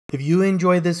If you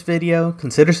enjoyed this video,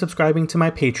 consider subscribing to my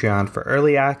Patreon for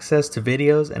early access to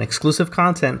videos and exclusive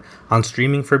content on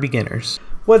streaming for beginners.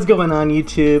 What's going on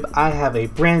YouTube? I have a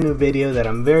brand new video that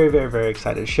I'm very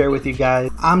excited to share with you guys.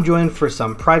 I'm joined for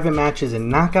some private matches in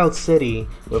Knockout City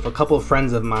with a couple of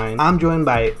friends of mine. I'm joined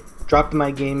by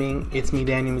DropTheMikeGaming,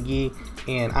 ItsMeDanielMcGee,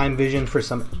 and ImVsion for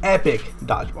some epic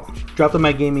dodgeball.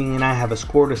 DropTheMikeGaming and I have a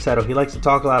score to settle. He likes to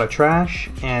talk a lot of trash,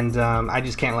 and I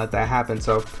just can't let that happen,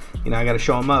 so I gotta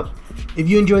show him up. If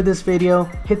you enjoyed this video,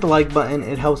 hit the like button.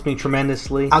 It helps me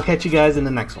tremendously. I'll catch you guys in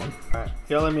the next one. Alright,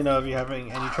 y'all let me know if you're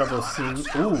having any trouble seeing.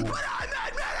 Ooh.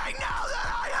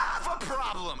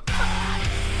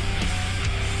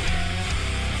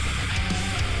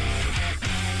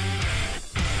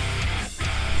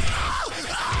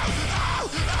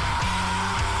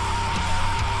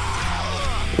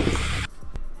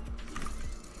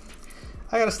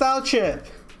 I got a style chip.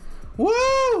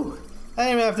 Woo! I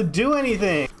didn't even have to do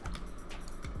anything.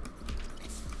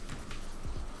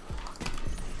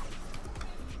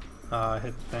 I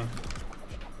hit the thing.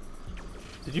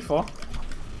 Did you fall?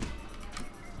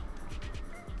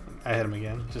 I hit him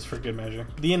again, just for good measure.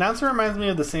 The announcer reminds me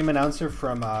of the same announcer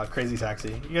from Crazy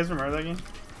Taxi. You guys remember that game?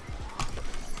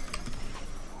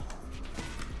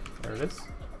 There it is.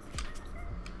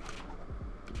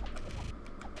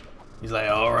 He's like,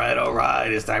 all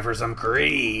right, it's time for some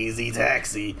Crazy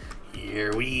Taxi.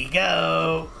 Here we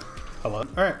go. Hello.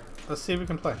 All right, let's see if we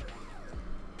can play.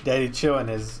 Daddy Chill and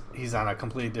he's on a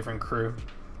completely different crew.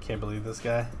 Can't believe this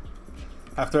guy.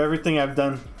 After everything I've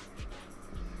done,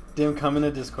 didn't come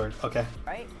into Discord. Okay.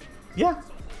 Right? Yeah.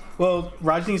 Well,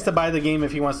 Raj needs to buy the game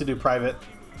if he wants to do private.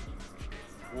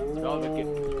 No, the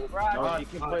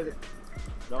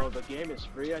game is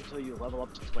free until you level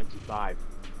up to 25.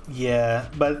 Yeah,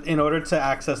 but in order to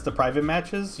access the private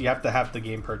matches, you have to have the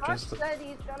game purchased. Raj said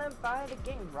he's gonna buy the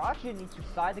game. Roger needs to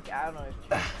buy the game. I don't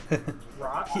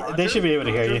know if they should be able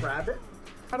to hear you. Rabbit?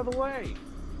 Out of the way.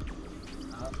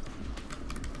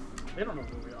 They don't know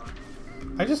who we are.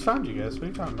 I just found you guys. What are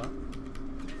you talking about?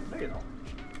 No, you don't.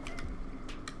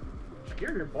 I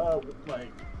hear your ball with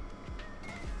like.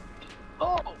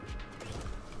 Oh!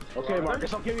 Okay,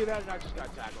 Marcus, I'll give you that, and I just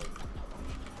got tackled.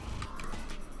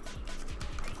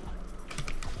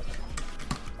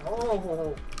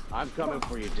 Oh! I'm coming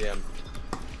for you, Dim.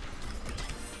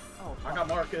 Oh, I got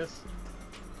Marcus.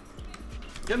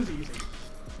 Dim's easy.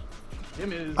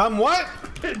 Dim is. What?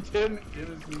 Dim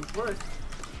is means worse.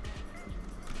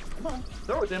 Come on,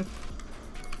 throw it, Dim.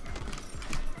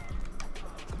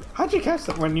 How'd you catch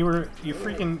that when you're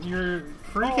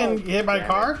freaking hit by a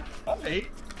car? Don't hate.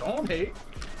 Don't hate.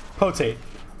 Potate.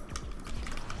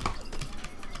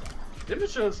 Dim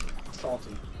is just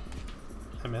salty.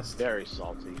 I missed. Very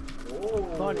salty. Oh.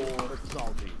 Funny, but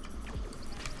salty.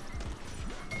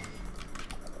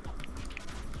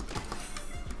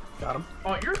 Got him.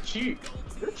 Oh, you're cheap.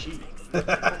 You're cheap.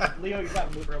 Leo, you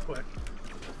gotta move real quick.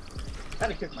 Had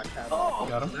to kick my cat. Oh,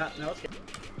 got him. No, okay.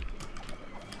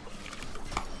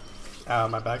 Ow,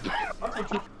 my back.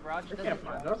 Roger Can't doesn't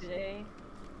find know us. today.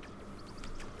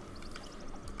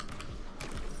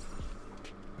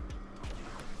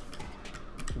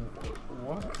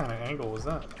 What kind of angle was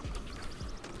that?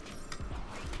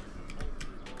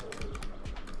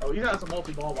 Oh, you got a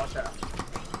multi-ball. Watch out.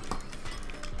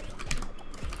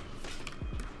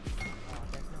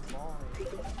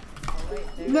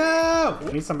 No!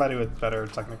 We need somebody with better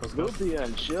technical skills. Goofy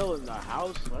and Chill in the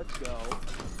house. Let's go.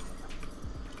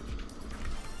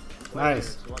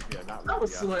 Nice. That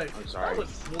was slick. I'm sorry. That was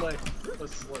slick. That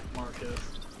was slick, Marcus.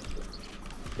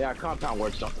 Yeah, compound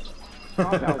words don't.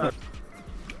 Compound words.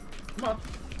 Come on.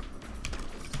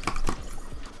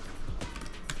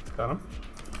 Got him.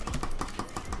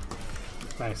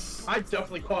 Nice. I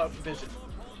definitely caught up vision.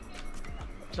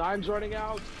 Time's running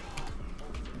out.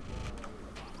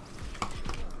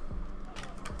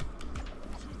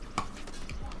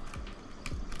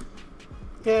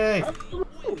 Yay!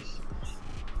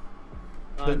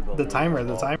 The timer.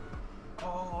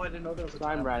 Oh, I didn't know there was a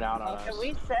Time ran out on Can us.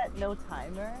 we set no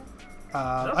timer?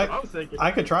 That's what I was thinking.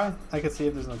 I could try. I could see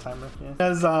if there's no timer. Yeah.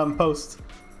 As post.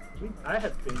 I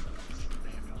had big.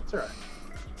 It's alright.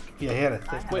 Yeah, he had a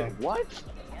thick Wait, thing. what?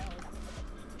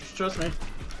 Just trust me.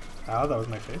 Oh, that was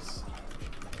my face.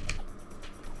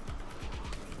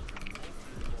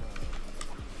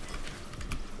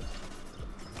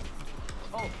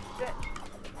 Oh shit!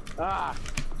 Ah!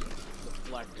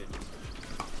 Deflected.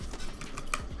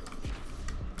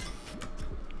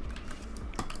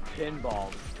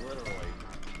 Pinball, literally.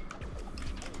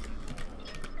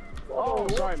 Oh,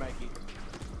 sorry, Mikey.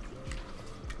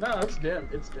 No, it's dim.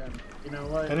 It's dim. You know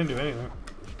what? I didn't do anything.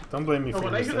 Don't blame me Oh, for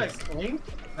when I hear that mistakes. clink,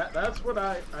 That's what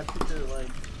I picture, like,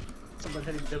 someone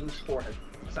hitting Dim's forehead.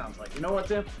 Sounds like. You know what,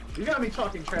 Dim? You got me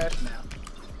talking trash now.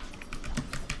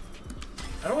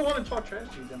 I don't want to talk trash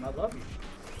to you, Dim. I love you.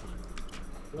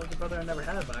 You love the brother I never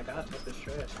had, but I gotta talk this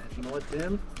trash, man. You know what,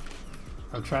 Dim?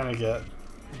 I'm trying to get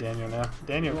Daniel now.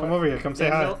 Daniel, come over here. Come say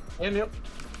hi. Daniel.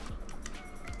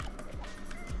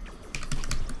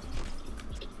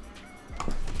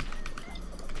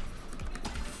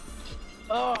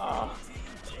 Oh.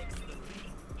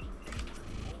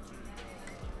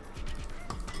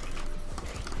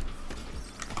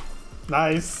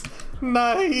 Nice.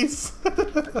 Nice.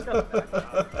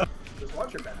 Just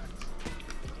watch your backs.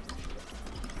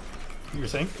 You were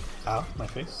saying? Ow, my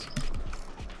face.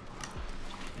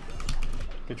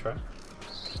 Good try.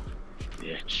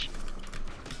 Bitch.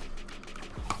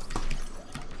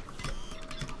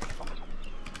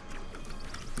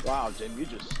 Wow, Jim, you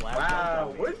just slapped.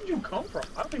 Wow, where did you come from?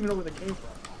 I don't even know where they came from.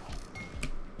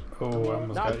 Oh, I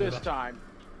almost Not got you this there. time.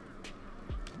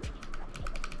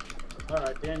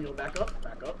 Alright, Daniel, back up,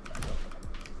 back up, back up.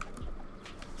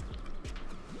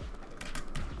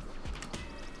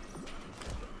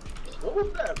 What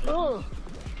was that? Ugh.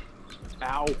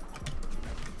 Ow.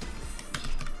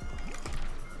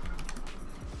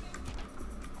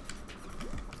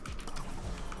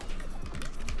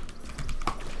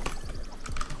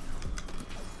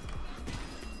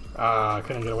 Ah, I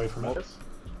couldn't get away from it. Marcus?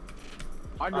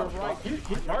 On your right.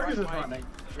 Marcus is Mike. running.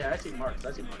 Yeah, I see Marcus.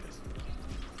 I see Marcus.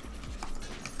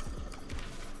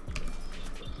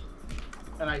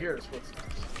 And I hear his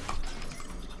footsteps.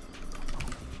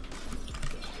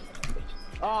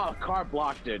 Oh, car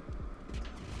blocked it.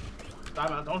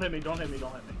 Time out. Don't hit me. Don't hit me.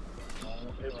 Don't hit me.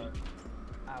 Don't hit me.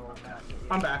 I will not.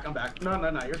 I'm back. I'm back. No,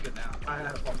 no, no. You're good now. I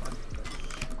had a pump on you.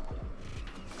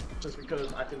 Just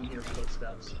because I couldn't hear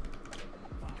footsteps.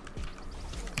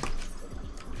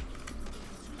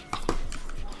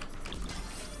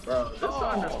 Bro, this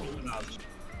time is moving up.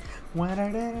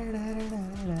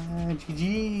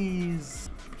 GG's.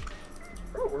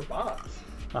 Bro, we're bots.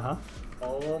 Uh-huh.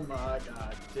 Oh my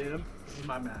god. Tim, this is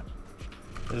my map.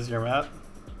 This is your map?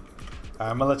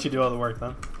 Alright, I'm gonna let you do all the work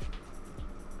then.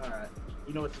 Alright.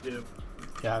 You know what to do.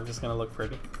 Yeah, I'm just gonna look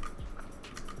pretty.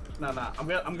 No, no. I'm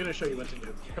gonna show you what to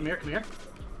do. Come here, come here.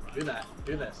 Do that.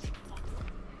 Do this.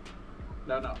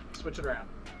 No, no. Switch it around.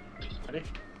 Ready?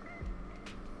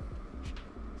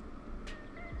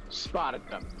 Spotted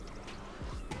them.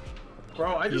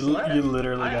 Bro, I just You left.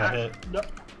 literally got hit. No,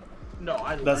 no,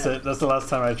 I That's left. it. That's the last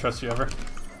time I trust you ever.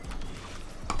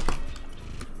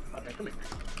 Okay, come here.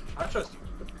 I trust you.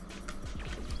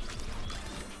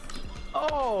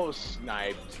 Oh,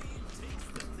 sniped.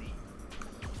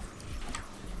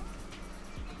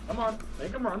 Come on,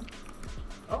 make him run.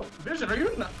 Oh, Vision, are you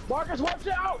not? Marcus, watch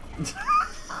out!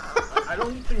 I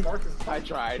don't think Marcus. I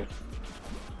tried.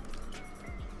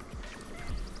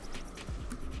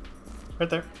 Right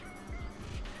there.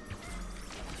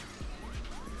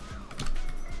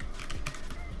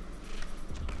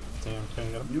 Damn,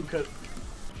 couldn't get him. You could.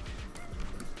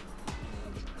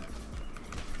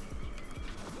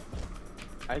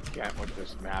 I can't with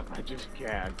this map. I just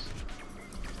can't.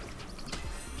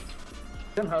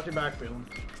 Tim, how's your back feeling?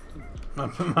 My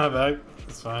bag.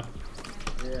 It's fine.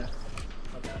 Yeah.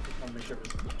 Okay, I just want to make sure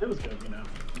it was good, you know.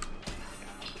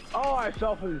 Oh, I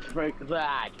fell for this break.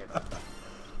 That.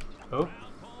 Oh.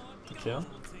 Good kill.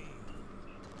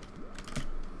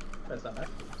 That's not bad.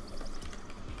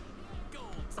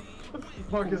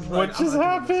 Marcus is What like, just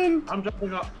happened? I'm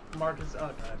jumping up. Marcus,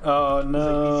 oh god. Oh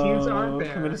no. These teams aren't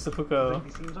fair. Committed seppuku.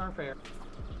 These teams aren't fair.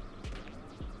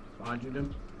 Behind you,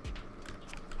 Dim.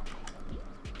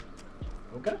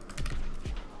 Okay.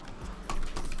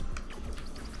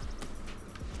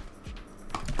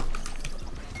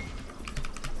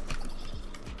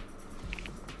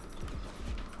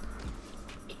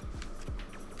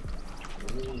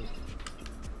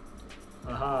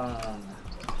 Aha.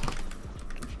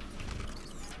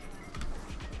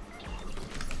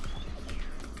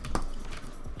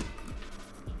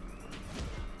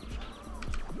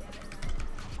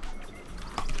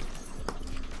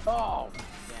 Oh,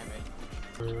 damn it.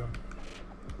 True.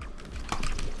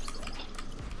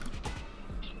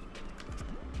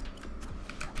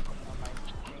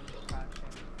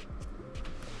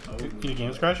 Your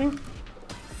game's crashing?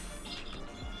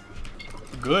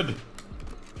 Good.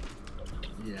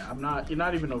 Yeah, I'm not. You're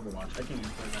not even Overwatch. I can't even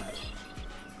play that.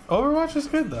 Overwatch is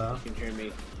good though. You can hear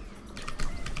me.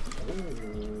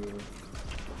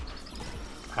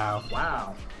 Oh. Ow.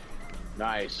 Wow.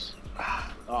 Nice.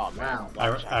 Oh, man.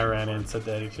 Wow. I ran into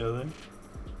dead each other.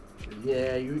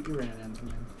 Yeah, you ran into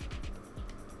me.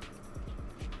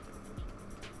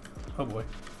 Oh boy.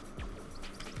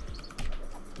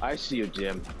 I see you,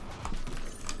 Jim.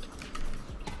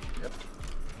 Yep.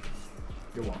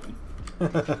 You're welcome.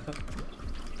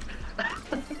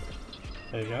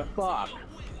 There you go. Fuck.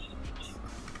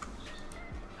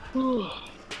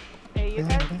 Hey, you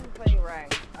guys can play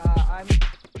ranked.